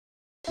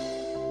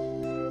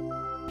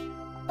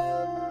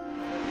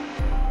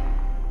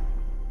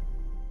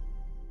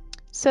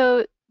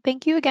So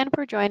thank you again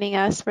for joining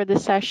us for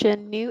this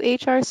session, New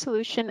HR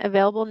Solution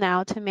Available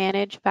Now to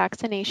Manage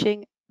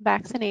Vaccination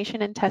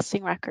and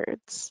Testing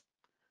Records.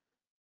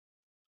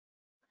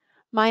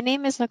 My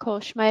name is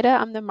Nicole Schmeida.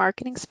 I'm the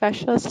Marketing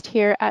Specialist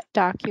here at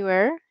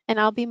DocuWare, and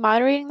I'll be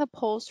moderating the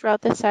polls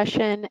throughout the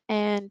session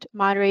and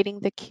moderating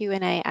the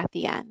Q&A at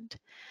the end.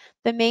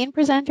 The main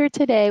presenter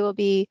today will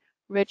be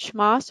Rich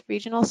Moss,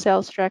 Regional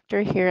Sales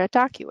Director here at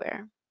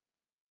DocuWare.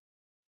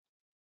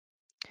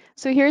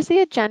 So here's the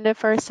agenda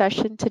for our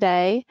session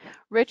today.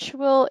 Rich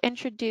will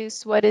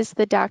introduce what is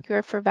the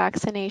DocuWare for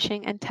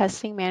Vaccination and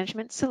Testing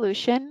Management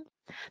solution.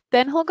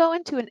 Then he'll go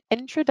into an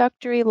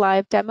introductory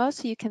live demo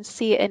so you can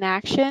see it in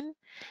action.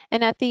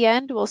 And at the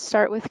end, we'll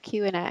start with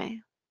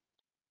Q&A.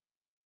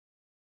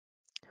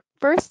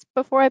 First,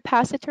 before I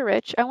pass it to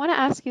Rich, I want to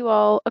ask you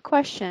all a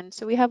question.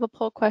 So we have a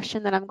poll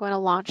question that I'm going to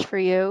launch for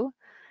you.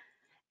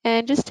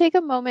 And just take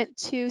a moment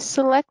to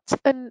select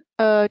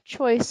a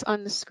choice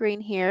on the screen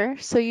here.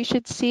 So you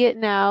should see it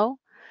now.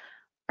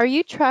 Are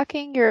you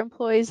tracking your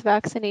employees'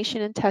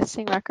 vaccination and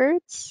testing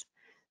records?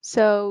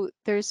 So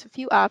there's a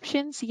few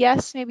options.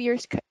 Yes, maybe you're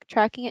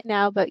tracking it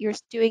now, but you're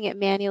doing it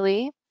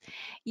manually.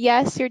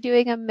 Yes, you're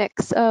doing a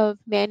mix of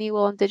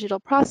manual and digital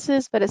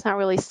process, but it's not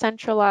really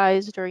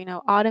centralized or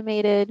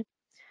automated.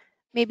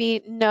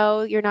 Maybe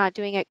no, you're not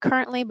doing it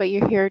currently, but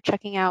you're here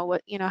checking out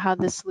what how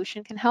this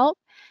solution can help.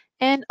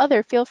 And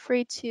other, feel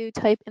free to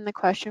type in the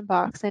question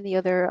box any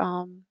other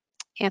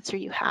answer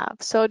you have.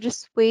 So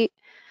just wait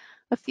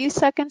a few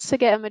seconds to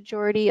get a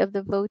majority of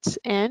the votes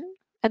in,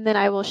 and then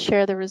I will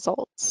share the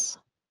results.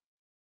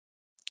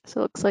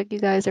 So it looks like you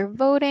guys are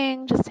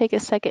voting. Just take a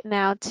second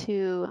now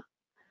to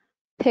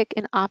pick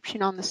an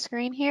option on the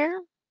screen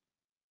here.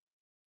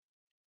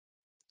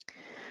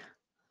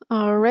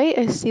 All right,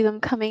 I see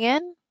them coming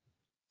in.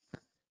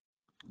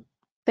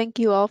 Thank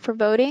you all for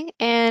voting,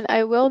 and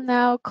I will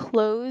now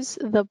close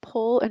the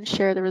poll and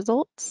share the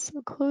results.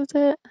 I'll close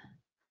it.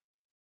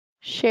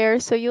 Share,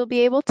 so you'll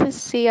be able to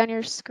see on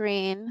your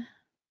screen.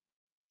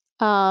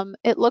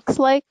 It looks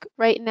like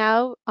right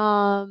now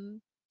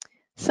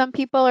some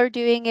people are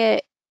doing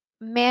it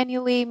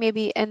manually,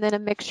 maybe, and then a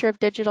mixture of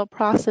digital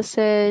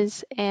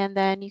processes, and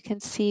then you can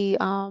see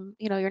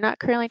you're not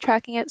currently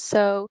tracking it.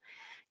 So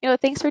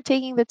thanks for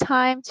taking the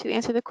time to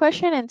answer the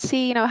question and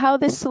see how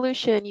this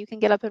solution you can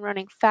get up and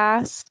running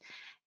fast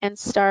and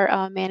start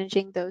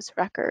managing those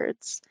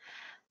records.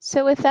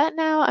 So with that,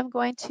 now I'm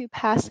going to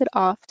pass it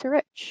off to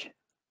Rich.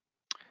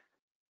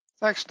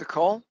 Thanks,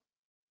 Nicole.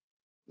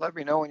 Let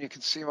me know when you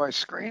can see my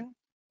screen.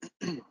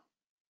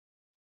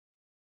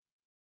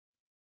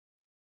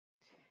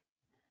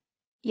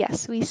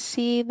 Yes, we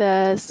see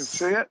this. You can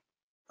see it?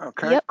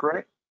 Okay, yep.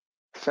 Great.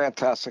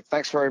 Fantastic.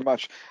 Thanks very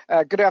much.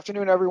 Good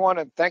afternoon, everyone,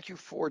 and thank you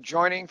for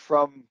joining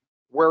from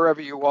wherever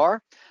you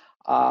are.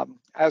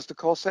 As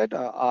Nicole said,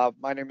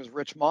 my name is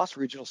Rich Moss,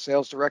 Regional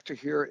Sales Director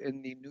here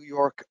in the New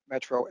York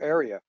metro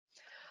area.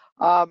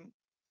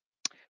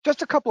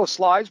 Just a couple of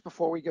slides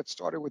before we get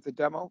started with the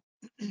demo.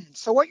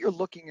 So what you're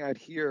looking at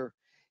here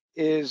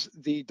is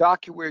the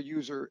DocuWare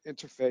user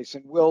interface,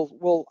 and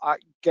we'll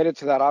get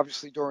into that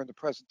obviously during the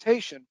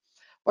presentation,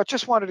 but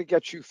just wanted to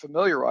get you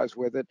familiarized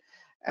with it.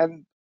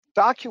 And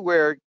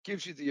DocuWare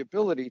gives you the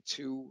ability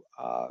to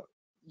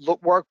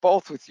work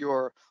both with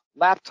your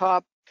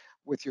laptop,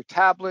 with your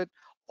tablet,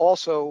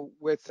 also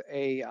with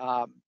a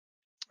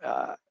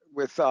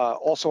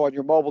also on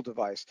your mobile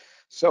device.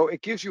 So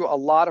it gives you a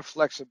lot of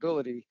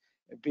flexibility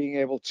in being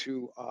able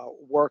to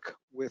work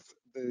with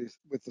the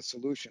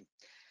solution.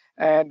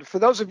 And for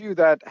those of you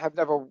that have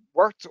never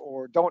worked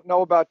or don't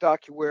know about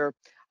DocuWare,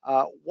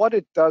 what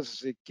it does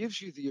is it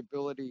gives you the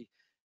ability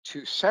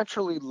to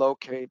centrally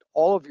locate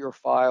all of your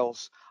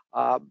files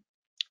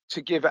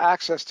to give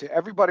access to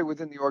everybody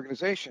within the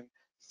organization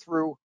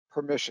through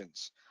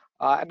permissions.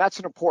 And that's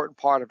an important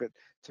part of it,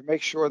 to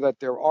make sure that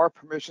there are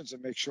permissions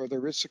and make sure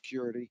there is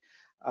security,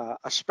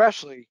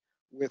 especially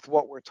with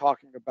what we're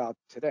talking about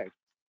today.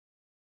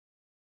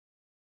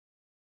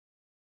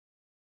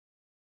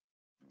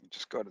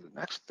 Just go to the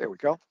next, there we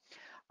go.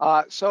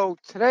 So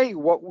today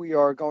what we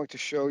are going to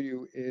show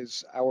you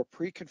is our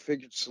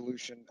pre-configured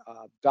solution,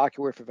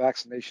 DocuWare for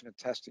Vaccination and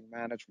Testing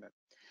Management.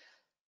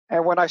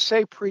 And when I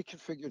say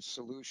pre-configured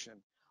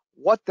solution,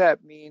 what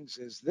that means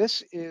is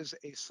this is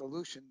a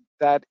solution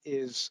that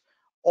is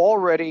all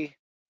ready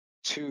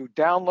to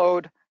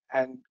download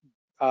and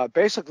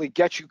basically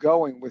get you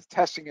going with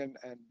testing and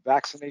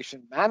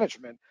vaccination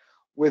management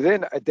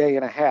within a day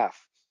and a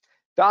half.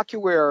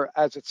 DocuWare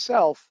as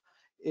itself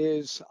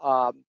is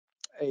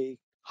a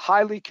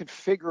highly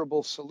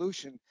configurable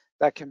solution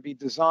that can be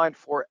designed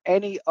for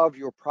any of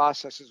your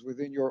processes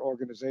within your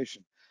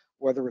organization,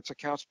 whether it's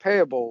accounts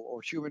payable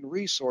or human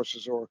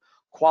resources or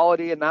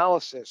quality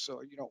analysis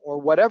or or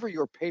whatever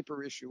your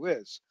paper issue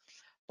is.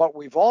 But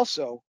we've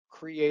also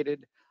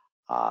created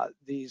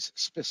these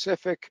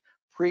specific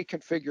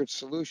pre-configured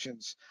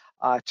solutions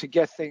to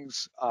get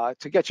things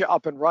to get you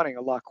up and running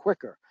a lot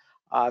quicker.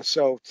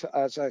 So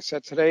as I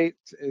said today,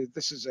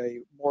 this is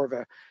more of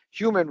a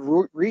human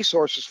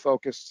resources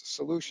focused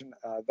solution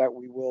that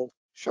we will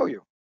show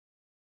you.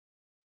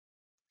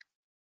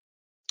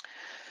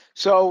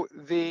 So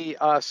the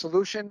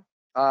solution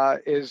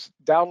is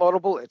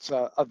downloadable. It's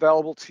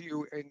available to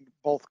you in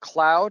both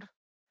cloud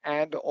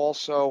and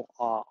also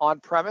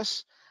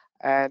on-premise.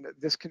 And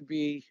this can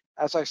be,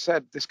 as I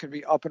said, this can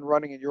be up and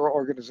running in your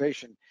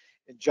organization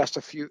in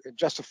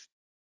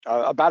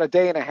about a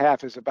day and a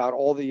half is about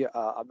all the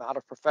amount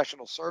of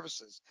professional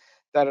services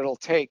that it'll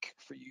take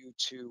for you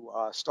to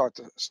start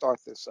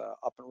this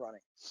up and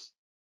running.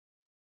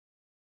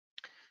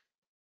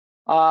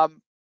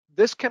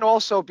 This can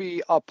also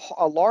be a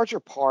larger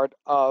part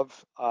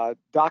of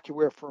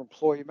DocuWare for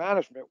Employee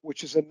Management,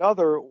 which is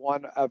another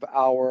one of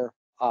our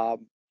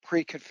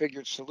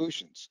pre-configured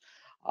solutions.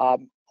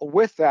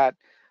 With that,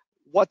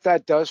 what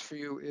that does for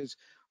you is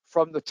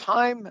from the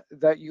time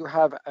that you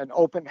have an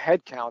open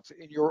headcount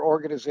in your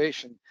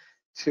organization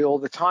till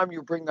the time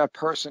you bring that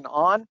person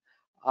on,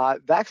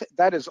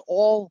 that is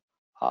all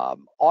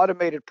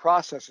automated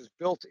processes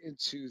built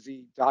into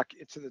the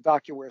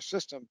DocuWare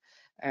system,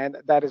 and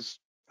that is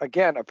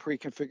again a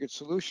pre-configured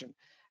solution.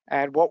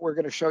 And what we're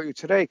going to show you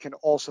today can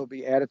also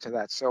be added to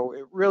that. So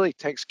it really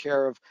takes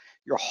care of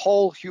your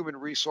whole human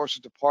resources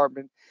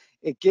department.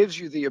 It gives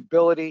you the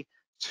ability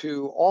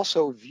to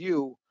also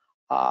view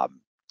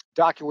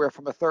DocuWare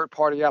from a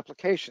third-party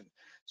application.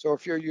 So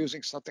if you're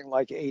using something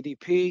like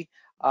ADP,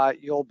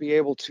 you'll be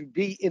able to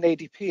be in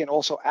ADP and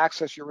also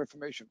access your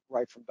information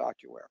right from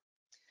DocuWare.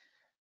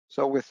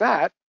 So with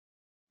that,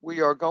 we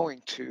are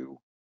going to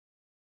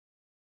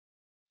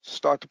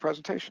start the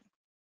presentation.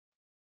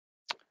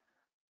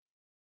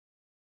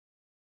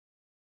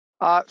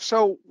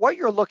 So what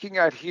you're looking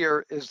at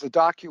here is the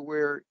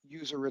DocuWare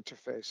user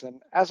interface.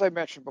 And as I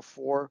mentioned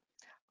before,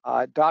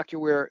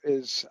 DocuWare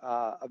is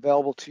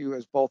available to you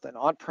as both an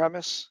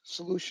on-premise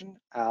solution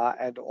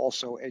and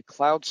also a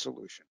cloud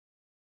solution.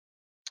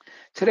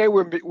 Today,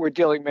 we're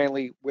dealing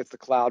mainly with the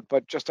cloud,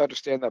 but just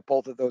understand that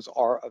both of those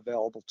are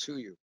available to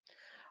you.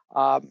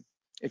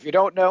 If you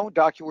don't know,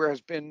 DocuWare has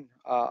been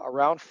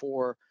around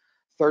for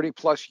 30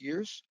 plus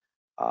years.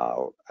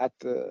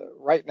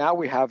 Right now,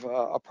 we have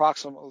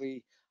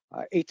approximately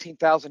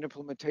 18,000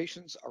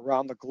 implementations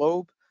around the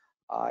globe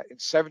in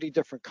 70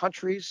 different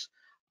countries,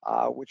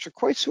 which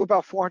equates to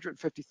about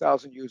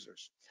 450,000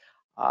 users.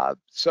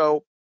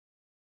 So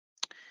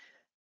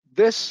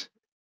this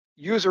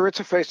user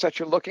interface that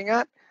you're looking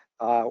at,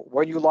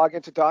 when you log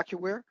into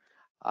DocuWare,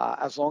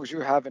 as long as you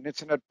have an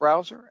internet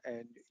browser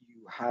and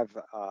you have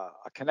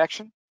a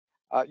connection,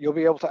 you'll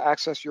be able to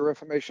access your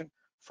information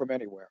from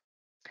anywhere.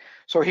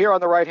 So here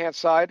on the right-hand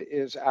side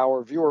is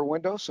our viewer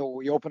window. So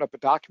we open up a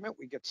document,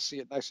 we get to see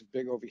it nice and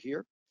big over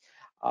here.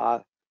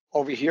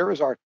 Over here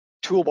is our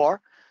toolbar.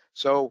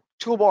 So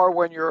toolbar,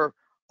 when you're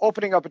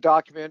opening up a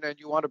document and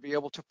you want to be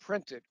able to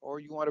print it, or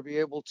you want to be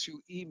able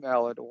to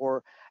email it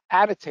or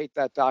annotate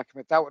that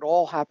document, that would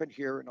all happen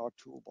here in our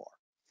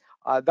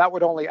toolbar. That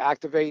would only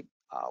activate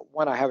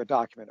when I have a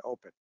document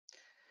open.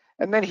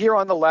 And then here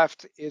on the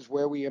left is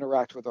where we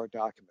interact with our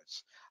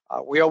documents.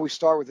 We always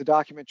start with the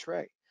document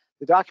tray.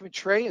 The document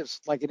tray is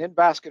like an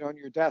in-basket on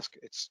your desk.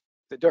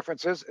 The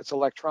difference is it's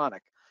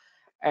electronic.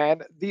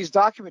 And these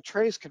document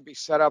trays can be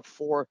set up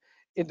for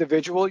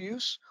individual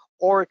use,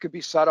 or it could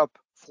be set up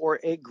for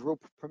a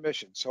group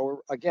permission. So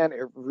again,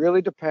 it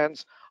really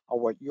depends on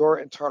what your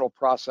internal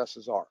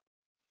processes are.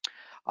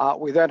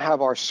 We then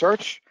have our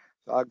search,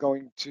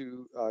 going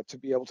to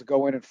be able to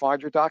go in and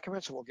find your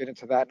documents, and we'll get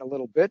into that in a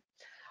little bit.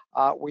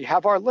 We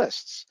have our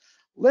lists.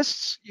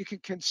 Lists you can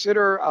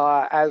consider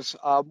as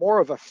more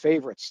of a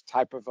favorites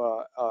type of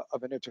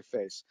an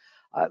interface.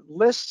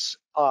 Lists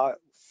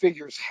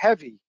figures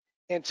heavy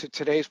into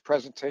today's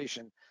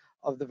presentation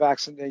of the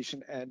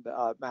vaccination and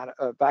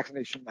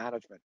vaccination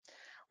management.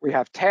 We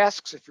have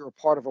tasks if you're a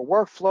part of a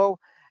workflow,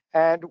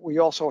 and we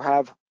also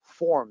have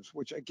forms,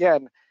 which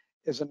again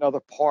is another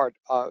part,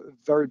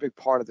 very big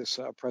part of this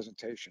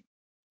presentation.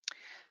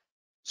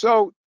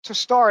 So to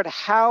start,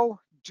 how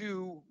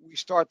do we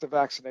start the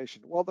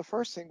vaccination? Well, the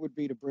first thing would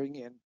be to bring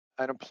in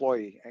an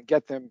employee and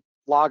get them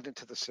logged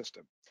into the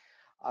system.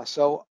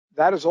 So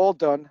that is all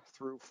done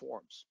through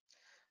forms.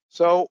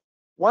 So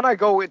when I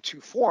go into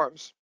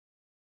forms,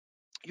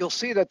 you'll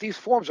see that these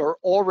forms are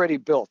already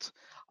built.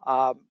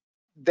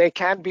 They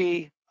can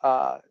be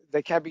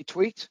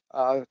tweaked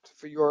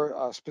for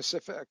your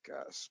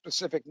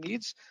specific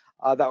needs.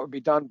 That would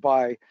be done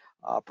by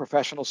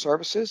professional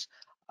services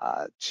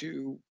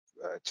to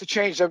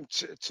change them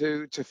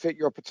to fit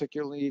your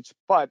particular needs.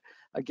 But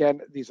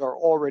again, these are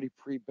already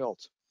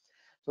pre-built.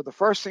 So the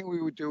first thing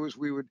we would do is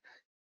we would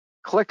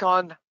click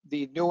on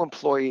the new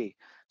employee.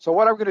 So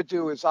what I'm going to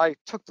do is I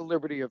took the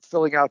liberty of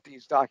filling out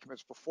these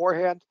documents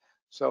beforehand.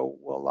 So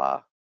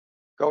we'll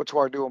go to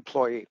our new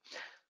employee.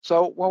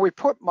 So when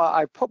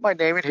I put my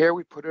name in here,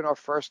 we put in our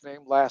first name,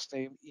 last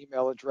name,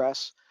 email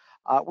address.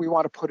 We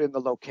want to put in the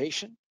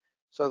location.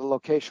 So the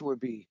location would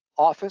be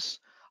office.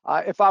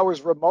 If I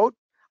was remote,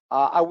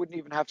 I wouldn't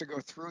even have to go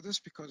through this,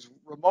 because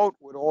remote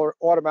would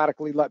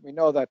automatically let me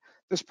know that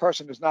this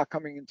person is not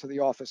coming into the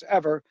office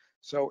ever,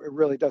 so it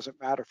really doesn't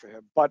matter for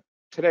him. But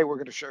today we're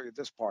going to show you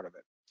this part of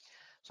it.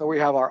 So we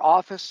have our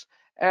office,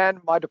 and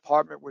my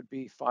department would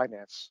be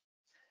finance.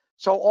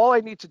 So all I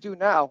need to do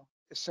now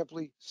is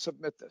simply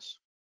submit this.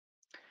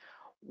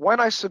 When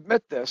I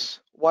submit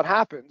this, what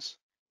happens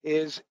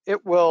is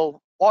it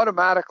will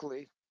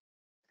automatically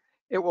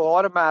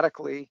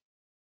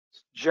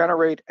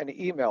generate an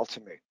email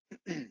to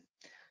me.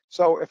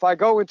 So if I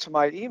go into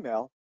my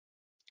email,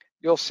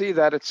 you'll see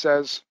that it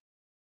says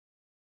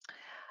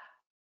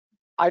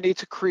I need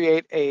to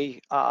create a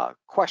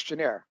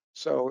questionnaire.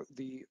 So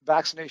the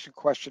vaccination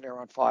questionnaire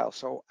on file.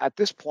 So at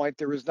this point,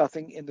 there is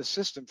nothing in the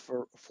system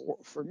for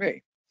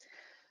me.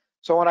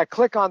 So when I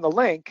click on the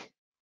link,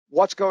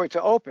 what's going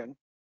to open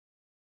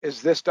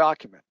is this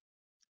document,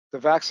 the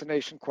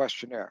vaccination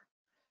questionnaire.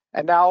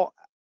 And now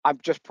I'm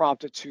just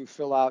prompted to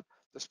fill out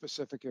the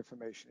specific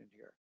information in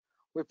here.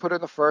 We put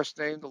in the first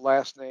name, the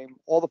last name,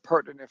 all the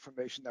pertinent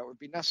information that would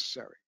be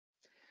necessary.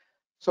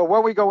 So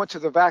when we go into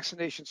the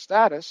vaccination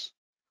status,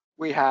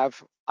 we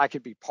have, I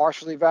could be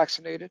partially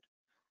vaccinated,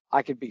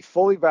 I could be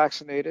fully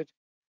vaccinated,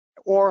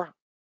 or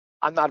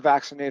I'm not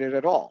vaccinated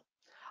at all.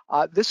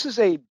 This is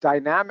a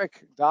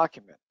dynamic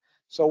document.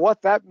 So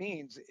what that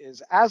means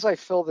is as I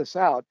fill this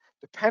out,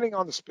 depending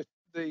on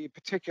the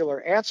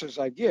particular answers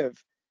I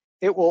give,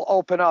 it will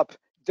open up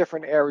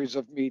different areas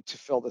of me to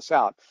fill this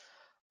out.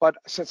 But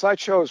since I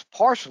chose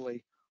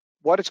partially,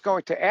 what it's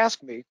going to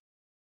ask me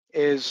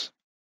is,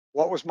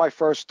 what was my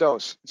first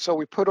dose? So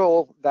we put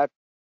all that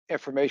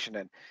information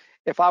in.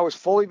 If I was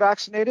fully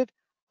vaccinated,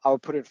 I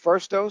would put in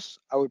first dose,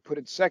 I would put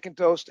in second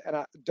dose,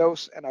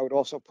 and I would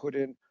also put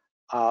in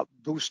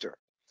booster.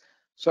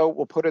 So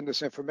we'll put in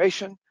this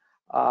information,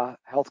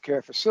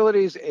 healthcare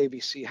facilities,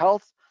 ABC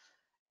Health.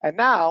 And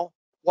now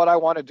what I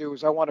want to do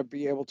is I want to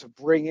be able to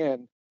bring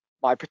in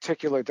my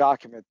particular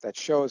document that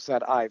shows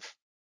that I've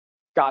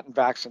gotten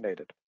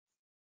vaccinated.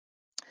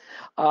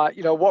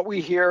 What we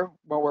hear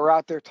when we're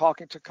out there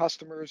talking to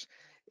customers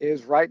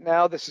is right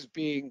now this is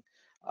being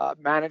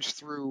managed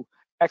through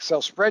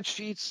Excel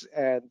spreadsheets,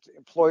 and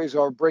employees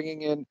are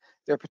bringing in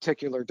their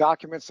particular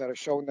documents that are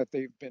showing that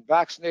they've been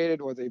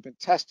vaccinated or they've been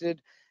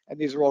tested, and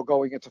these are all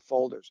going into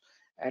folders.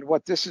 And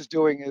what this is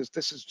doing is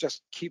this is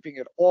just keeping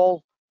it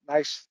all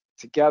nice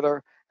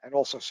together and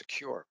also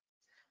secure.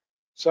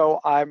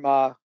 So I'm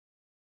going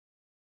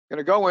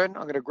to go in,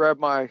 I'm going to grab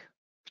my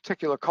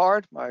particular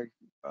card, my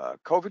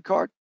COVID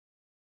card,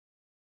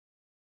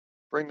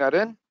 bring that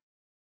in,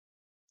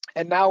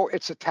 and now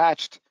it's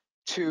attached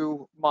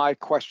to my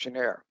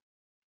questionnaire.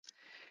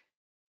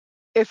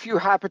 If you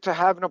happen to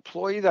have an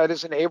employee that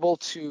isn't able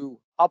to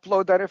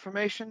upload that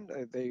information,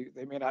 they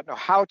may not know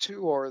how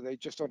to, or they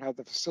just don't have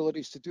the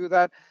facilities to do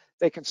that,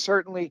 they can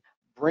certainly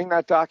bring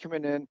that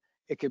document in.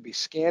 It can be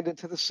scanned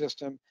into the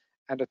system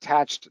and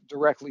attached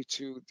directly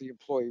to the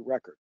employee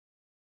record.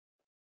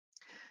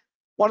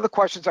 One of the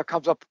questions that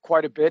comes up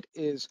quite a bit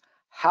is,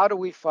 how do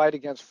we fight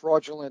against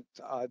fraudulent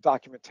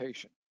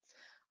documentation?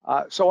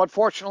 So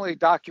unfortunately,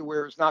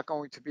 DocuWare is not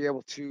going to be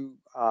able to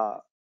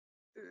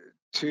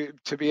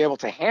be able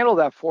to handle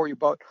that for you.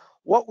 But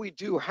what we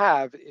do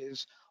have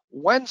is,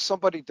 when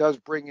somebody does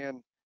bring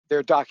in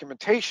their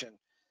documentation,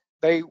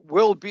 they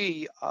will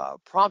be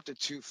prompted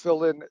to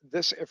fill in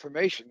this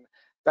information,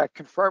 that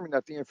confirming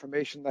that the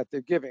information that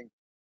they're giving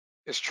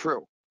is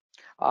true.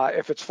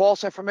 If it's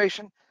false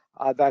information,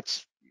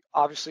 that's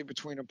obviously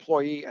between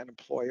employee and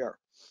employer.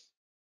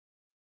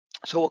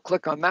 So we'll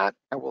click on that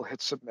and we'll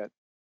hit submit.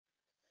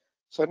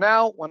 So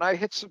now when I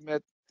hit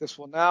submit, this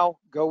will now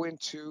go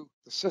into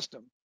the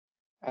system.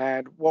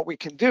 And what we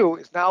can do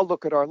is now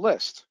look at our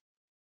list.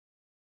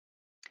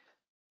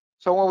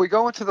 So when we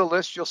go into the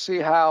list, you'll see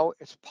how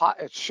it's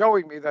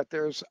showing me that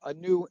there's a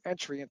new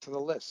entry into the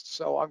list.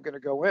 So I'm going to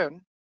go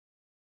in,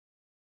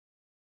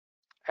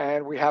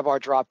 and we have our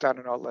drop down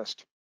in our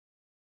list.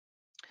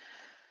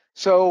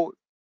 So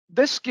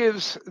this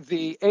gives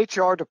the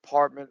HR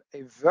department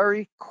a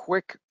very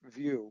quick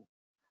view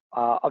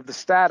of the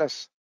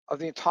status of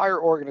the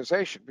entire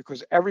organization,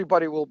 because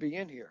everybody will be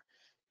in here.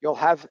 You'll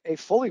have a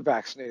fully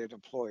vaccinated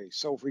employee.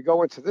 So if we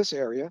go into this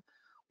area,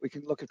 we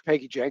can look at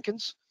Peggy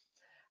Jenkins.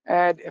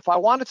 And if I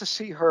wanted to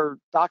see her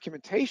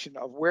documentation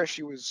of where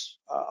she was,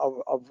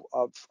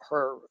 of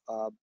her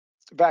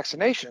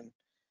vaccination,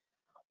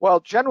 well,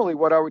 generally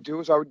what I would do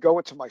is I would go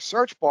into my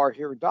search bar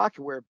here in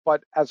DocuWare,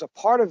 but as a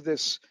part of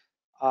this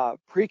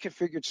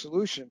pre-configured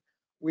solution,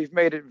 we've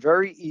made it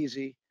very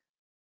easy.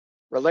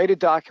 Related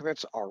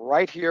documents are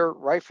right here,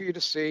 right for you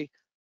to see,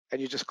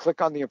 and you just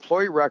click on the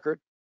employee record.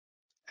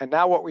 And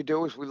now what we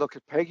do is we look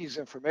at Peggy's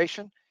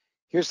information.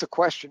 Here's the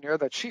questionnaire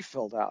that she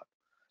filled out.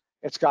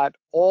 It's got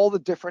all the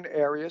different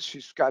areas.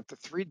 She's got the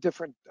 3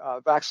 different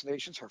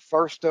vaccinations, her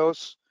first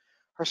dose,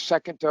 her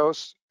second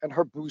dose, and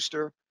her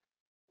booster.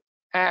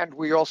 And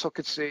we also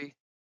could see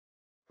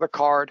the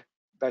card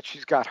that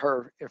she's got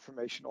her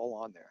information all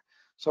on there.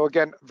 So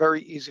again,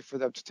 very easy for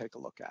them to take a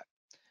look at.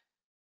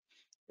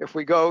 If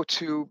we go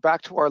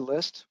back to our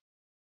list,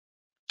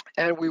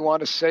 and we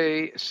want to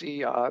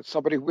see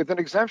somebody with an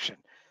exemption.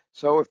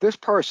 So if this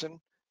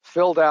person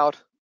filled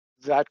out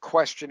that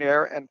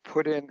questionnaire and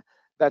put in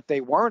that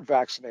they weren't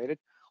vaccinated,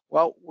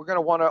 well, we're going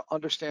to want to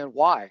understand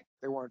why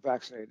they weren't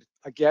vaccinated.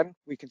 Again,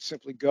 we can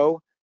simply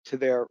go to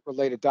their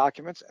related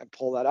documents and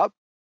pull that up.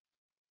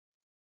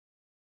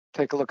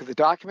 Take a look at the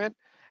document,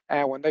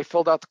 and when they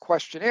filled out the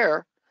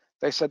questionnaire,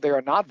 they said they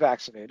are not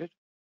vaccinated.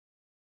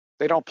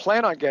 They don't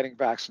plan on getting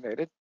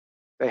vaccinated.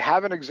 They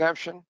have an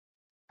exemption,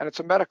 and it's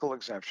a medical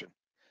exemption.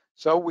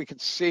 So we can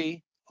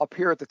see up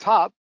here at the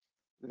top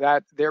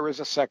that there is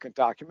a second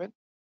document,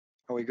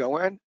 and we go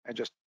in and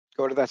just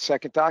go to that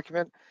second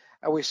document,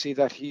 and we see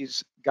that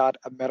he's got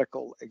a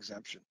medical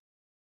exemption.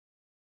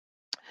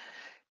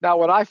 Now,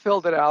 when I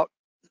filled it out,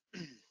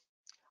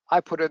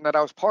 I put in that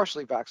I was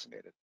partially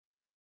vaccinated.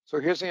 So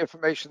here's the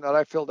information that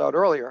I filled out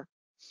earlier.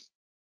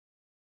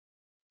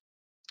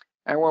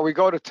 And when we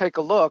go to take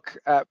a look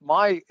at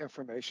my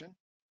information,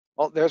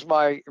 well, there's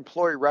my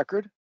employee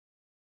record.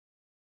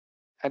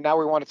 And now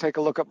we want to take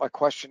a look at my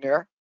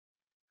questionnaire,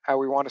 and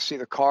we want to see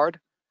the card.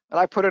 And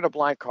I put in a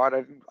blank card.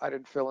 I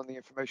didn't fill in the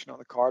information on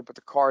the card, but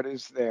the card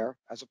is there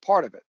as a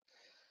part of it.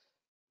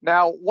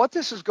 Now, what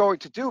this is going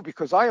to do,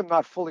 because I am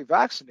not fully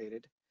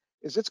vaccinated,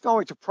 is it's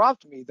going to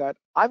prompt me that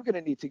I'm going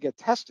to need to get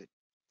tested.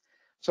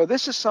 So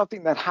this is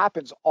something that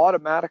happens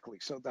automatically.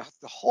 So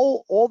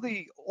all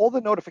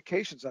the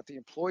notifications that the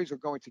employees are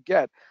going to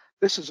get,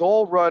 this is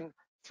all run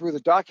through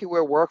the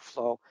DocuWare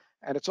workflow,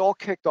 and it's all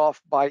kicked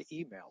off by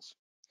emails.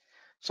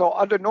 So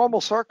under normal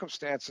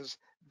circumstances,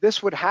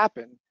 this would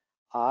happen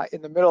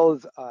in the middle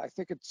of, I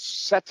think it's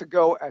set to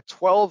go at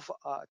 12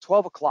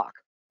 o'clock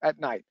at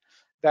night,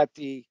 that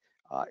the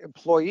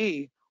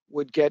employee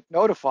would get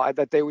notified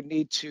that they would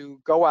need to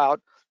go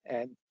out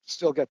and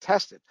still get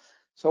tested.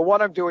 So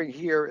what I'm doing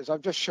here is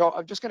I'm just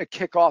going to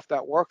kick off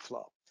that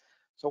workflow.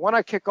 So when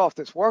I kick off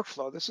this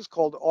workflow, this is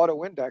called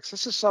auto index.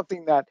 This is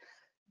something that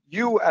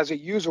you as a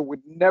user would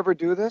never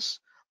do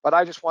this, but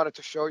I just wanted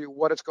to show you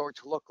what it's going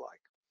to look like.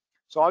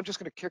 So I'm just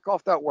going to kick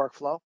off that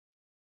workflow.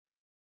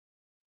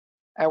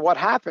 And what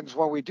happens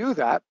when we do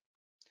that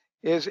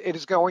is it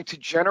is going to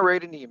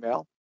generate an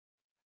email.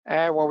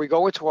 And when we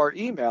go into our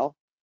email,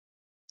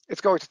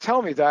 it's going to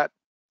tell me that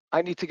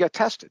I need to get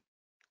tested.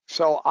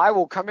 So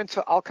I'll come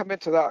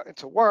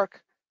into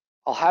work,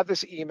 I'll have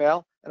this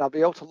email, and I'll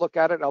be able to look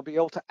at it, and I'll be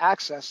able to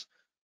access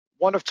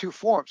one of two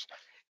forms.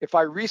 If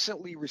I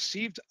recently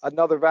received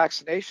another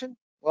vaccination,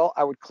 well,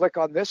 I would click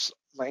on this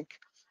link,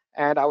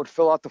 and I would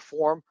fill out the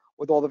form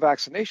with all the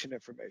vaccination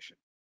information.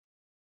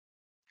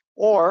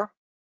 Or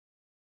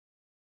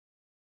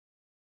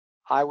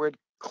I would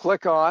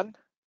click on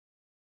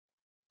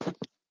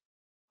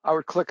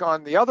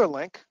the other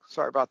link.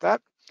 Sorry about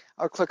that.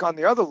 I would click on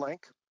the other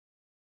link,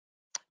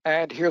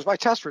 and here's my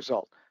test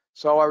result.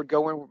 So I would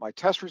go in with my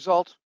test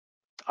result.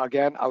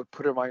 Again, I would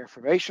put in my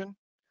information,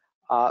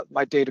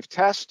 my date of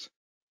test.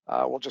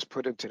 We'll just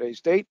put in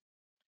today's date.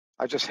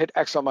 I just hit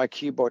X on my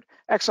keyboard.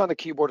 X on the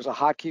keyboard is a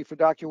hotkey for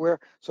DocuWare,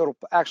 so it'll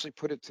actually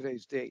put in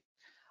today's date.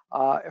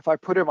 If I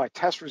put in my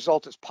test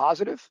result as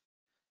positive,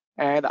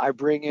 and I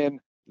bring in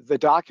the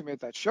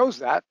document that shows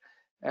that,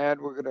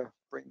 and we're going to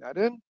bring that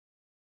in.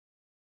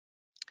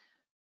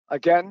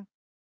 Again,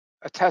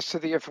 attest to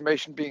the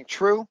information being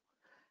true,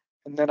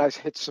 and then I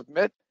hit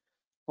submit.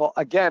 Well,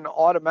 again,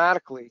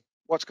 automatically,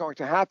 what's going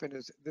to happen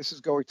is this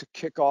is going to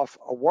kick off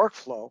a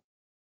workflow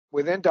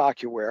within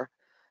DocuWare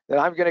that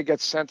I'm going to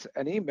get sent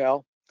an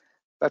email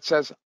that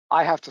says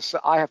I have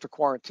to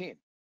quarantine.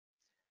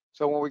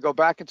 So when we go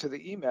back into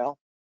the email,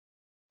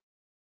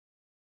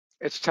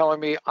 it's telling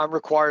me I'm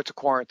required to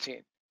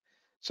quarantine.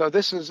 So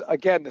this is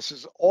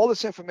all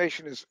this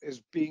information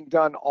is being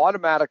done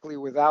automatically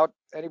without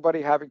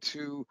anybody having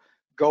to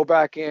go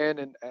back in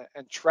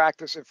and track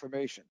this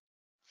information.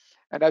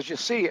 And as you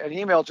see, an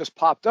email just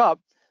popped up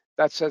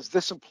that says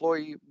this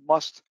employee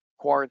must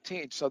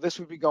quarantine. So this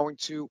would be going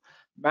to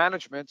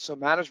management. So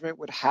management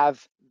would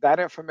have that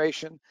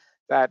information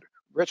that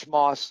Rich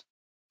Moss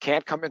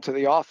can't come into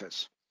the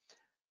office.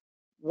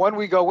 When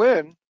we go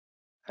in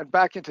and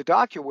back into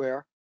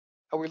DocuWare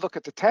and we look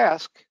at the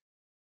task,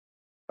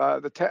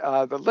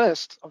 the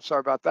list, I'm sorry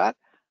about that,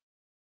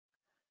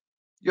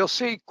 you'll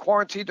see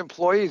quarantined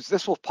employees.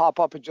 This will pop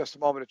up in just a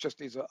moment. It just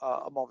needs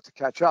a moment to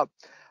catch up.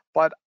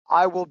 But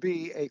I will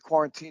be a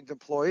quarantined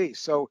employee.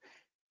 So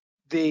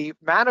the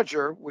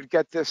manager would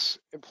get this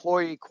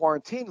employee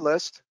quarantine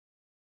list,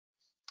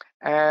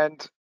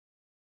 and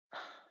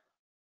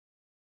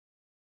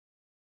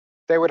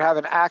they would have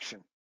an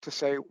action to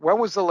say, when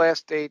was the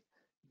last date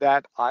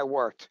that I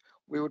worked?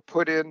 We would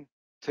put in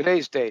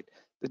today's date,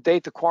 the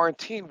date the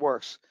quarantine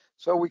works.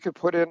 So we could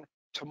put in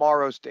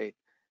tomorrow's date.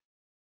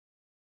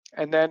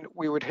 And then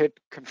we would hit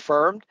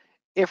confirmed.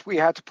 If we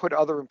had to put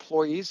other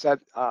employees that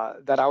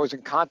I was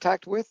in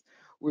contact with,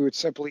 we would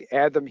simply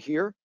add them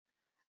here,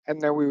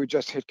 and then we would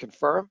just hit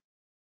confirm.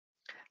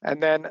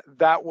 And then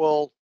that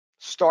will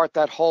start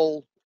that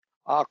whole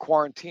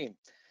quarantine.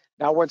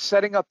 Now, when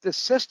setting up this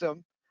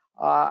system,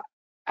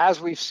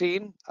 as we've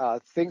seen,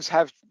 things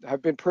have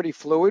been pretty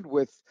fluid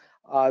with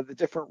the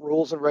different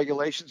rules and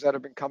regulations that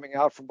have been coming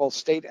out from both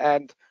state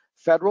and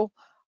federal.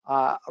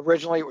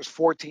 Originally, it was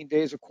 14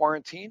 days of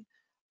quarantine,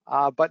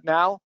 but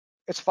now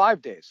it's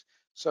 5 days.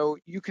 So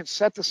you can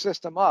set the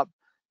system up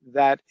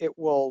that it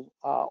will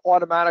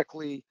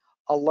automatically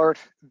alert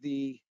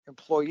the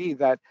employee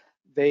that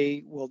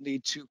they will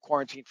need to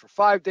quarantine for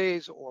 5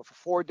 days or for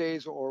 4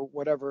 days or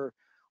whatever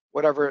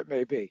it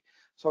may be.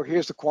 So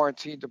here's the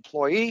quarantined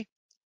employee.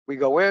 We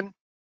go in,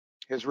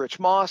 here's Rich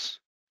Moss,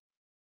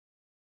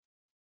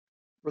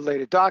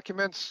 related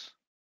documents,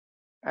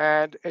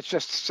 and it's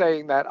just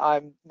saying that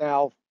I'm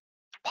now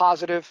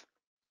positive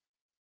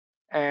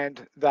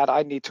and that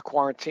I need to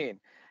quarantine,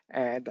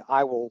 and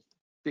I will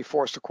be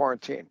forced to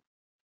quarantine.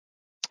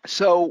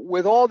 So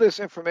with all this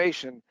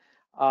information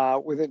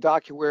within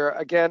DocuWare,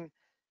 again,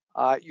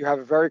 you have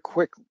a very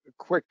quick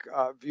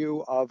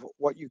view of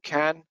what you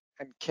can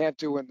and can't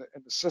do in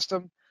the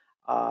system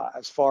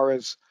as far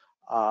as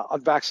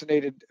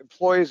unvaccinated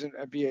employees and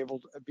being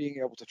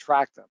able to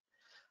track them.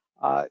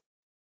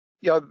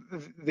 You know,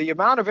 the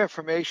amount of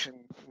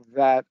information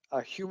that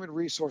a human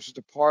resources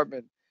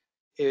department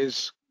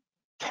is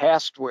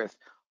tasked with: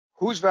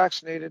 who's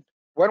vaccinated,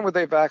 when were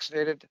they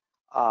vaccinated,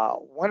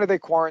 when are they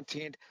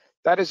quarantined.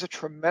 That is a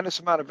tremendous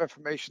amount of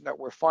information that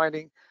we're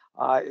finding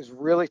is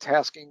really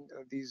tasking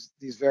these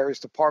various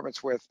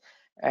departments with.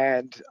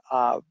 And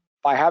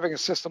by having a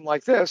system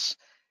like this,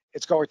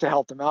 it's going to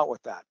help them out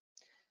with that.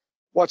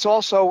 What's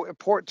also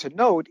important to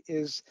note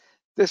is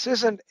this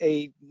isn't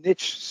a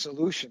niche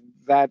solution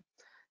that,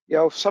 you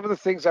know, some of the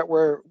things that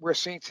we're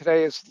seeing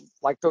today is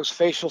like those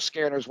facial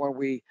scanners when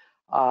we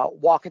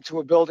walk into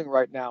a building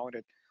right now,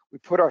 and we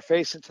put our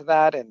face into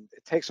that, and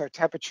it takes our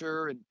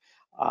temperature, and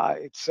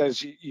it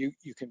says you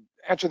can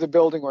enter the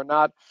building or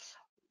not.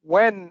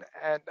 When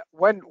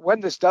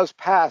this does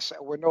pass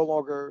and we're no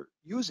longer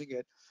using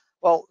it,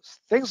 well,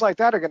 things like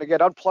that are going to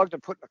get unplugged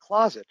and put in a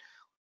closet.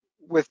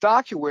 With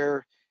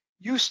DocuWare,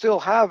 you still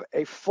have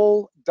a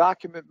full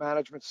document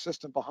management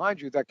system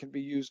behind you that can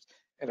be used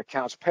in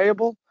accounts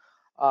payable,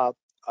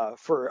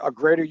 for a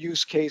greater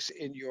use case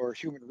in your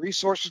human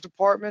resources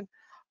department,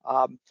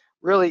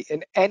 really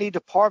in any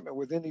department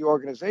within the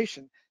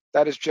organization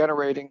that is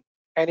generating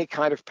any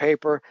kind of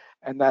paper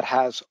and that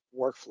has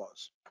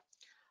workflows.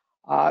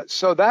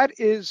 So that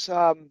is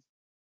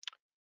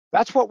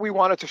that's what we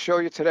wanted to show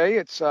you today.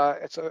 It's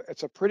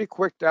a pretty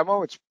quick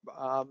demo.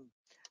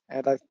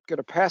 And I'm going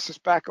to pass this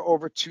back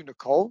over to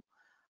Nicole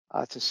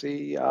to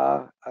see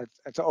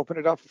to open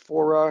it up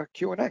for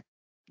Q&A.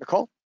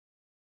 Nicole.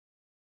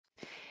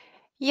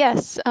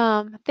 Yes,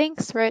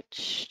 thanks,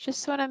 Rich.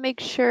 Just want to make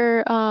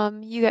sure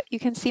you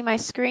can see my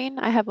screen.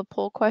 I have a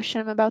poll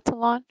question I'm about to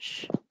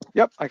launch.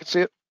 Yep, I can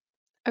see it.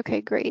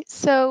 Okay, great.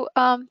 So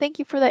thank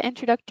you for that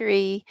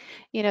introductory,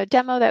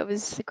 demo. That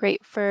was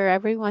great for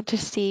everyone to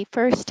see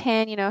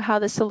firsthand, how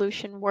the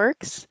solution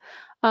works.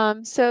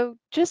 So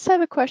just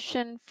have a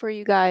question for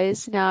you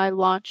guys. Now I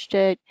launched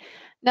it.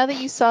 Now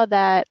that you saw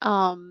that,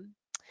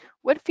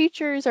 what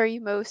features are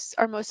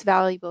most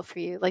valuable for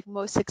you, like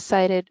most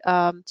excited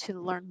to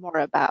learn more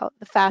about?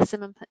 The fast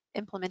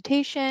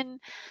implementation,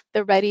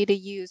 the ready to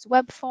use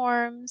web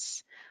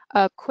forms,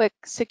 quick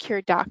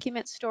secure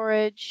document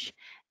storage,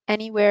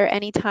 anywhere,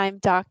 anytime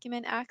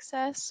document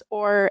access,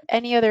 or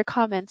any other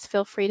comments,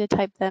 feel free to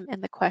type them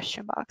in the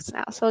question box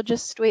now. So I'll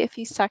just wait a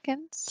few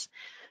seconds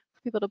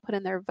for people to put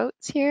in their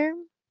votes here.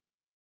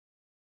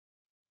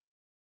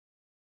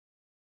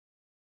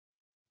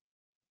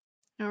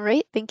 All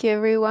right, thank you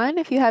everyone.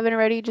 If you haven't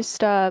already,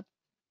 just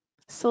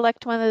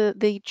select one of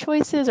the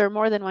choices, or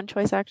more than one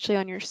choice actually,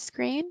 on your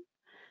screen.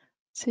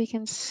 So you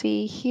can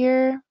see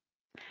here.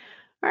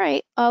 All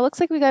right, looks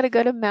like we got a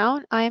good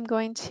amount. I am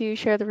going to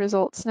share the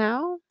results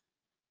now.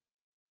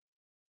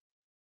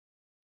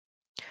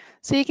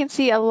 So you can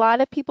see a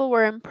lot of people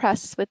were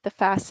impressed with the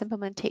fast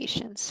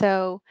implementation.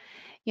 So,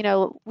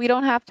 we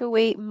don't have to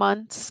wait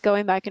months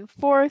going back and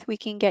forth. We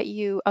can get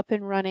you up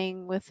and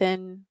running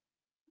within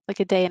like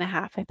a day and a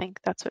half. I think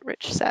that's what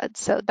Rich said.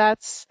 So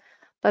that's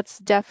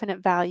definite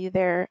value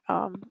there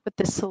with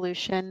this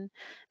solution,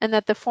 and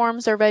that the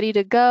forms are ready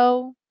to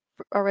go,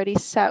 already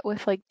set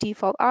with like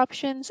default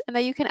options, and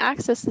that you can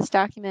access this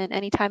document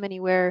anytime,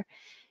 anywhere.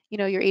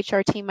 Your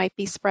HR team might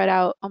be spread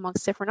out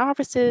amongst different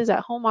offices,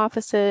 at home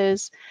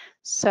offices.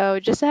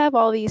 So just to have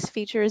all these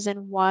features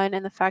in one,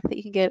 and the fact that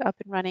you can get up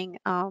and running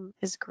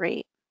is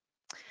great.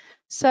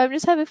 So I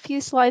just have a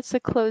few slides to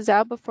close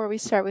out before we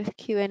start with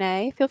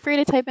Q&A. Feel free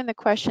to type in the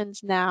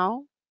questions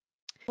now.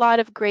 A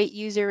lot of great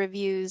user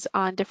reviews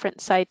on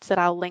different sites that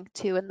I'll link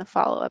to in the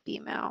follow-up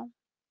email.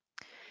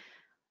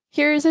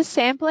 Here's a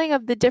sampling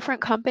of the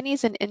different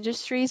companies and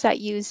industries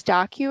that use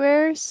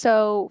DocuWare.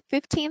 So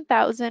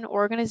 15,000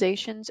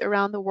 organizations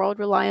around the world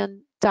rely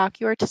on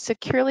DocuWare to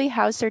securely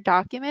house their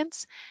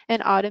documents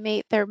and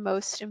automate their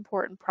most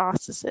important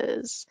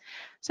processes.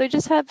 So I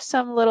just have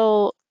some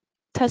little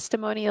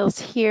testimonials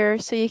here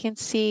so you can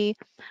see,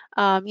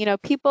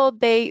 people,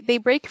 they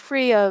break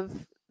free of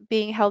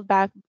being held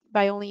back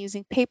by only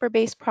using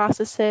paper-based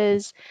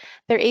processes.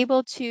 They're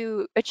able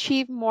to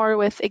achieve more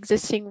with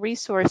existing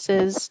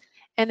resources,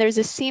 and there's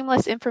a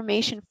seamless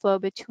information flow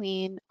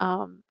between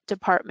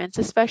departments,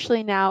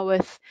 especially now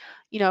with,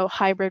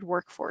 hybrid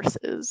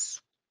workforces.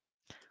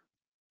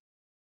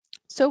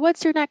 So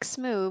what's your next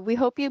move? We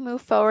hope you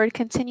move forward,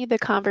 continue the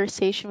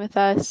conversation with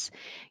us.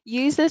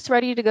 Use this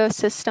ready-to-go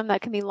system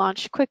that can be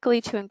launched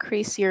quickly to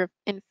increase your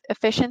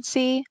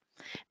efficiency.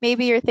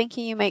 Maybe you're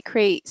thinking you might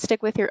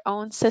stick with your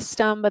own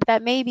system, but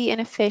that may be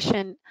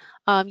inefficient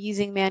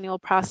using manual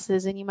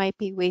processes, and you might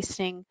be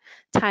wasting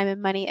time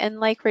and money. And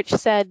like Rich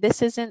said,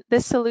 this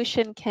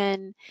solution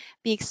can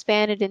be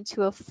expanded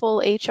into a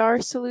full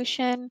HR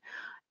solution,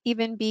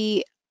 even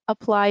be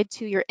applied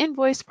to your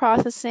invoice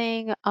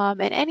processing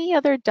and any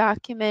other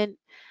document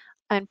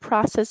and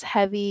process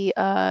heavy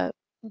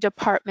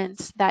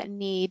departments that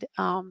need,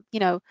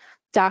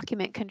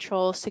 document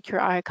control, secure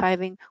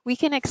archiving. We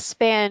can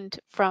expand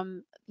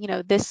from,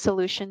 this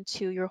solution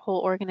to your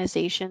whole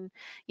organization,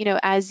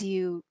 as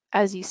you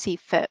see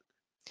fit.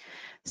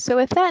 So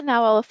with that,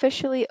 now I'll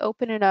officially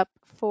open it up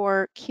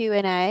for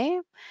Q&A.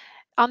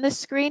 On the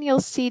screen,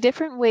 you'll see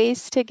different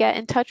ways to get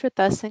in touch with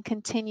us and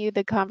continue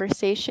the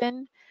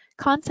conversation.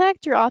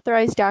 Contact your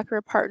authorized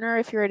DocuWare partner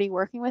if you're already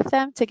working with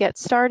them to get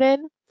started.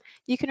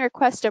 You can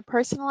request a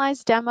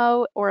personalized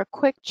demo or a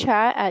quick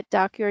chat at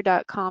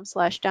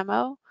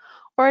docuware.com/demo.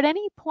 Or at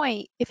any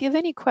point, if you have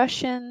any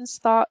questions,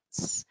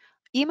 thoughts,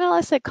 email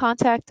us at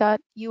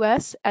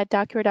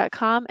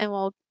contact.us@docuware.com and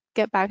we'll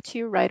get back to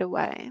you right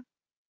away.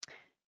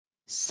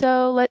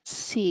 So let's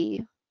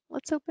see.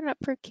 Let's open it up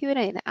for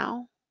Q&A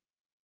now.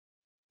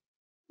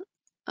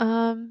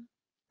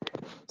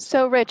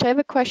 So Rich, I have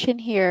a question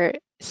here.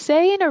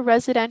 Say in a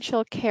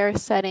residential care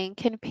setting,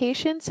 can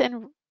patients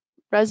and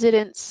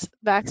residents'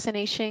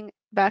 vaccination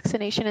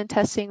and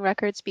testing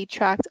records be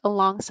tracked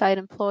alongside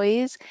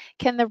employees?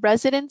 Can the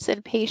residents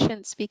and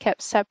patients be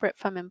kept separate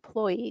from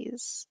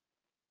employees?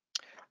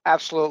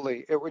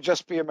 Absolutely. It would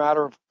just be a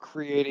matter of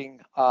creating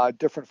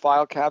different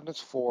file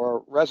cabinets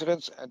for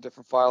residents and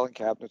different filing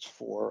cabinets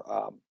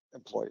for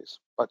employees.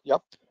 But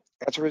yep,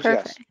 answer is yes.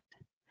 Perfect.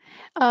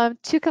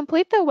 To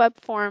complete the web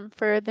form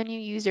for the new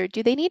user,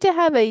 do they need to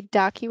have a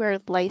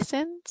DocuWare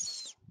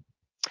license?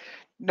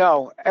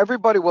 No,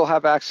 everybody will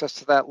have access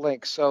to that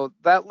link. So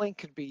that link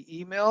could be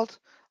emailed.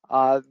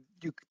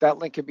 That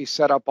link can be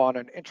set up on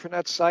an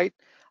intranet site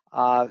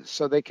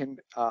so they can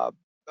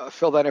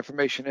fill that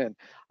information in.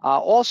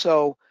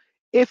 Also,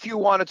 if you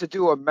wanted to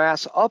do a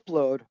mass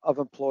upload of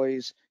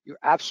employees, you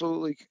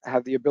absolutely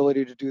have the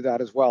ability to do that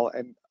as well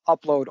and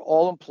upload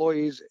all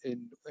employees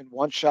in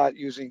one shot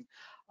using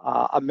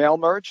a mail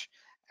merge,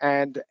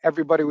 and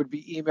everybody would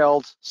be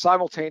emailed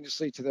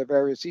simultaneously to their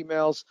various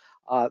emails.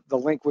 The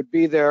link would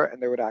be there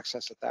and they would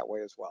access it that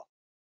way as well.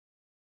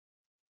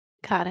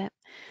 Got it.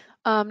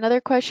 Another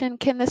question,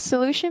 can the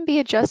solution be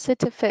adjusted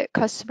to fit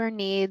customer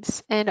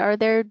needs, and are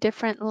there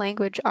different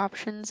language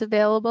options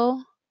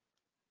available?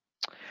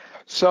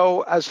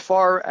 So as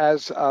far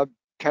as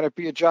can it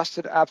be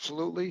adjusted?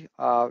 Absolutely.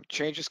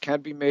 Changes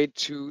can be made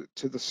to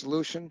the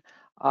solution.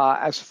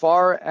 As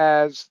far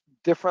as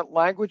different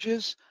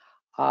languages,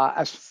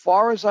 as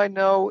far as I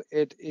know,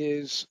 it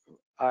is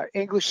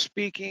English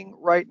speaking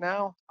right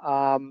now.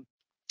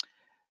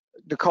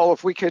 Nicole,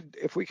 if we could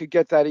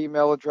get that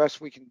email address,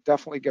 we can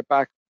definitely get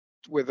back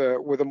with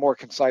a more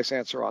concise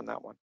answer on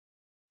that one.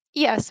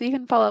 Yes, you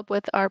can follow up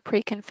with our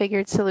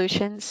pre-configured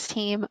solutions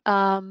team.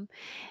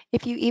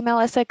 If you email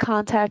us at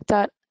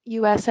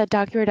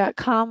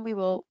contact.us@docuware.com, we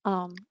will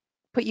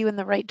put you in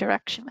the right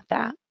direction with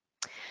that.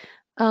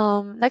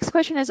 Next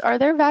question is, are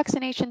there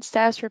vaccination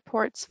status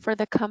reports for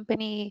the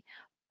company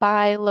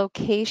by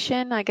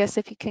location? I guess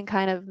if you can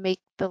kind of make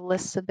the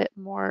lists a bit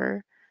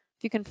more,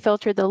 if you can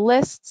filter the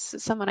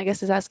lists. Someone, I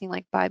guess, is asking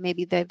like by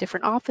maybe they have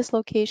different office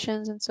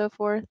locations and so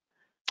forth.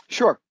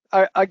 Sure.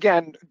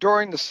 Again,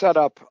 during the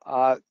setup,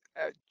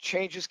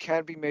 changes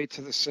can be made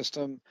to the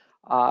system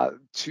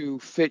to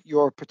fit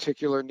your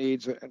particular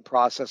needs and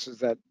processes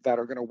that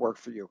are going to work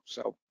for you.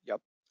 So,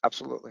 yep,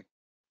 absolutely.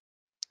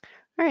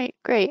 All right,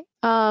 great.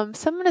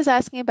 Someone is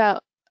asking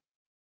about,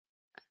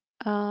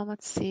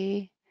 let's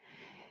see.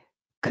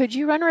 Could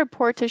you run a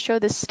report to show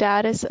the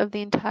status of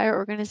the entire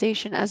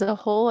organization as a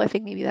whole? I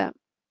think maybe that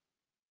was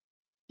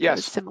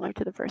Yes. similar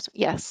to the first one.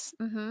 Yes.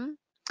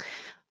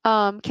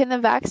 Can the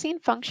vaccine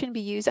function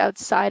be used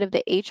outside of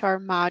the HR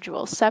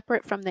module,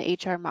 separate from the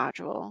HR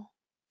module?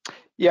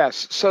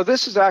 Yes. So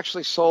this is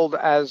actually sold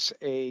as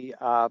a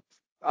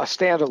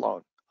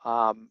standalone.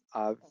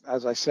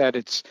 As I said,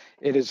 it's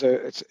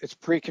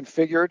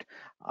pre-configured.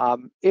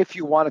 If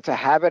you wanted to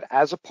have it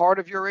as a part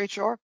of your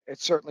HR, it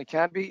certainly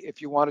can be.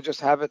 If you want to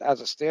just have it as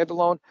a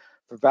standalone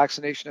for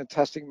vaccination and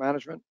testing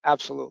management,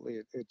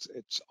 absolutely,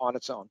 it's on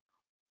its own.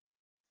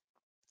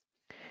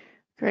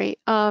 Great.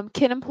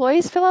 Can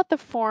employees fill out the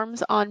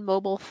forms on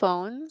mobile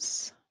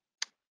phones?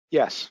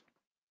 Yes.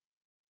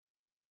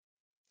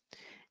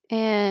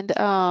 And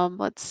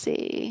let's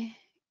see.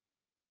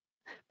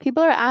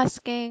 People are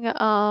asking,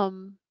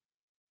 some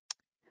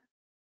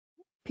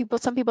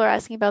people are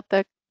asking about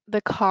the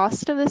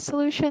cost of the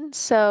solution.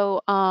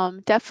 So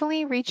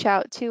definitely reach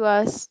out to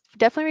us.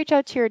 Definitely reach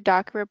out to your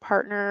DocuWare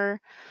partner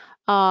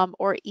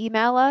or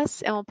email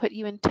us, and we'll put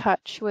you in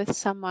touch with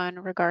someone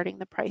regarding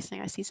the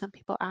pricing. I see some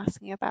people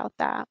asking about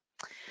that.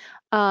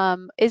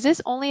 Is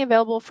this only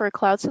available for a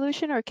cloud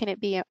solution or can it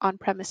be on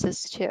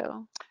premises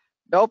too?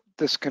 Nope,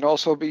 this can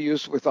also be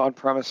used with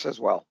on-premise as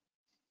well.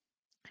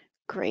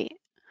 Great.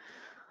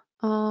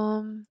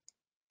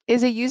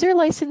 Is a user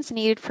license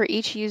needed for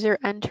each user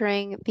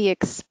entering the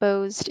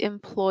exposed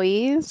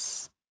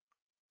employees?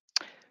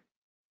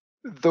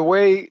 The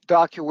way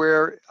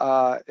DocuWare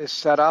is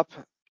set up,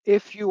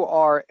 if you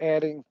are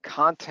adding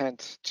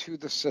content to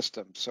the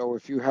system, so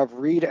if you have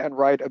read and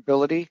write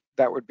ability,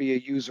 that would be a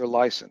user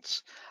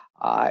license.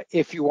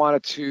 If you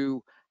wanted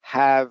to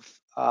have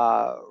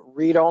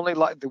read-only,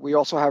 we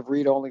also have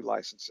read-only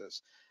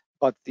licenses,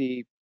 but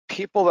the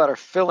people that are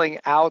filling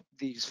out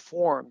these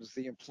forms,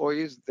 the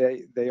employees,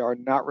 they are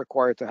not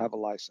required to have a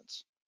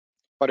license.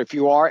 But if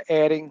you are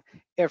adding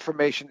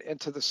information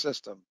into the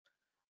system,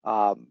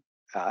 um,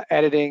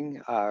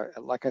 editing,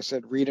 like I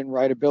said, read and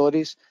write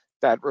abilities,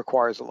 that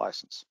requires a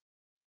license.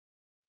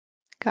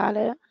 Got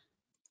it.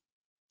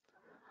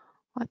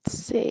 Let's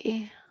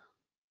see.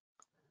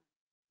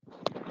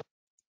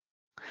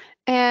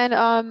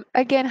 And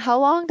again, how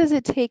long does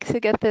it take to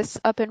get this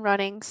up and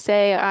running?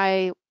 Say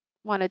I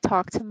want to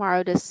talk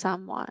tomorrow to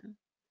someone,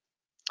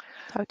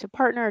 talk to a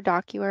partner or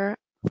DocuWare.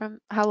 From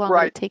how long would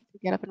Right. it take to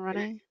get up and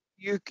running?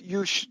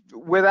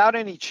 Without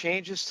any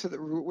changes to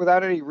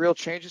without any real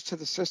changes to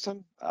the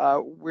system,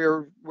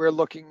 we're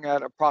looking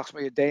at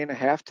approximately a day and a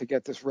half to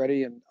get this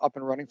ready and up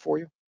and running for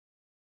you.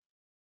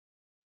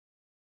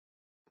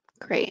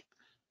 Great.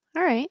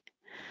 All right.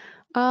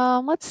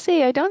 Let's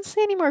see. I don't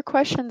see any more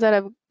questions that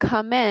have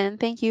come in.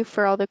 Thank you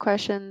for all the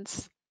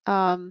questions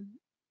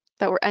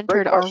that were Great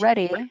entered question.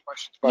 Great already.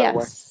 questions, by the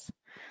way.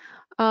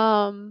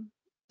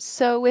 Yes.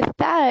 So with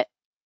that,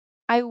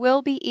 I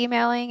will be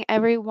emailing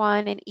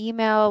everyone an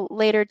email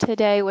later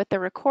today with the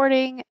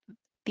recording,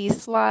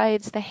 these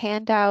slides, the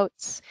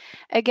handouts.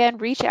 Again,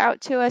 reach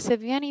out to us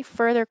if you have any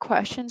further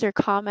questions or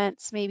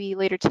comments, maybe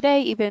later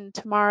today, even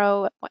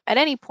tomorrow, at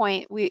any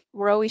point.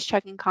 We're always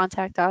checking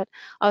contact us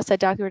at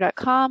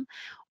DocuWare.com,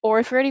 or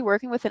if you're already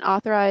working with an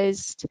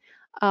authorized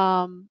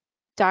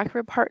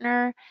DocuWare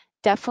partner,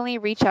 definitely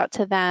reach out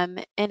to them.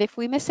 And if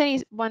we miss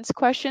anyone's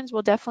questions,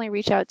 we'll definitely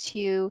reach out to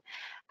you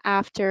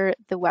after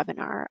the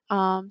webinar.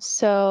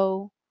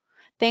 So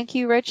thank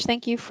you, Rich.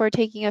 Thank you for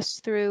taking us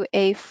through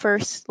a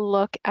first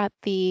look at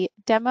the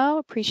demo.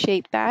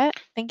 Appreciate that.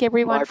 Thank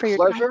everyone My for your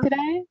time pleasure.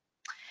 today.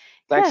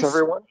 Thanks Yes,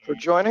 everyone for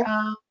joining.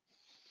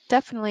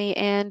 definitely.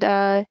 And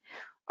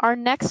our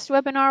next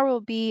webinar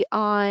will be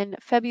on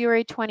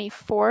February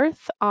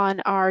 24th on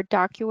our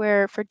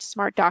DocuWare for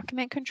Smart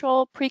Document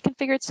Control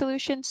pre-configured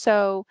solution.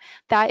 So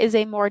that is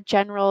a more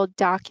general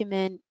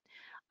document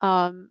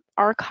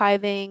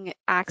archiving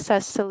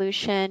access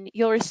solution.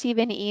 You'll receive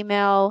an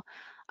email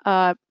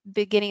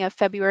beginning of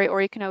February,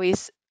 or you can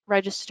always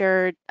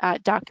register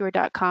at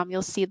DocuWare.com.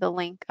 You'll see the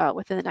link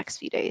within the next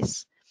few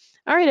days.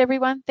 All right,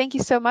 everyone. Thank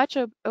you so much.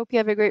 I hope you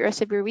have a great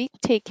rest of your week.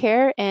 Take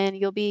care, and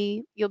you'll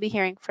be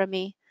hearing from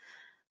me.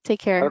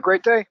 Take Have a care.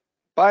 great day.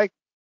 Bye.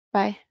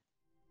 Bye.